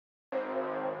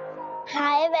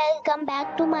Hi, welcome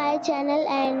back to my channel,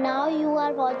 and now you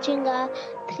are watching a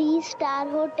 3-star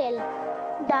hotel.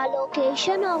 The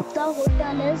location of the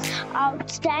hotel is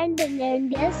outstanding and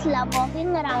guests love walking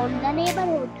around the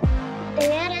neighborhood.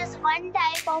 There is one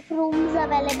type of rooms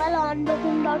available on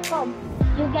booking.com.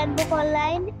 You can book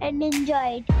online and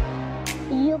enjoy it.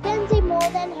 You can see more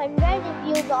than 100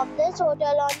 reviews of this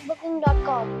hotel on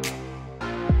booking.com.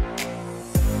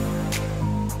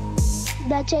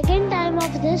 The check-in time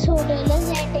of this hotel is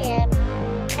 8 a.m.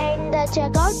 and the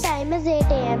check-out time is 8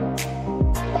 a.m.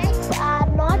 Pets are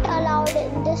not allowed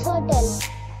in this hotel.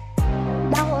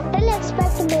 The hotel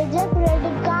accepts major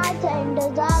credit cards and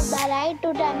reserves the right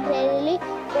to temporarily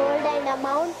hold an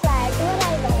amount prior to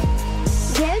arrival.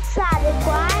 Guests are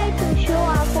required to show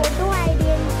a photo ID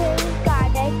and credit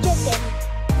card at check-in.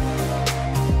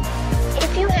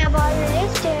 If you have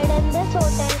already stayed in this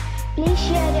hotel, please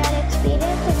share your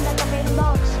experience in the comment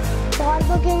box. For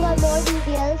booking or more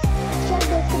details, check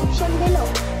description below.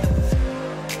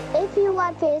 If you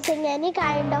are facing any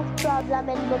kind of problem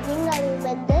in booking a room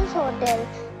in this hotel,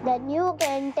 then you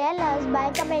can tell us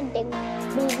by commenting.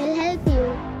 We will help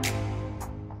you.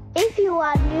 If you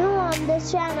are new on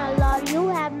this channel or you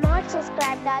have not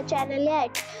subscribed our channel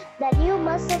yet, then you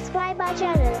must subscribe our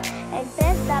channel and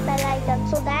press the bell icon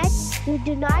so that you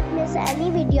do not miss any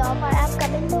video of our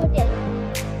upcoming hotel.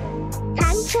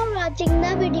 Thanks for watching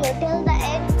the video till the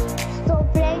end. So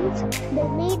friends, we'll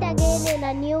meet again in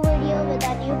a new video with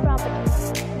a new property.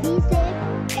 Be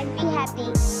safe and be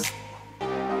happy.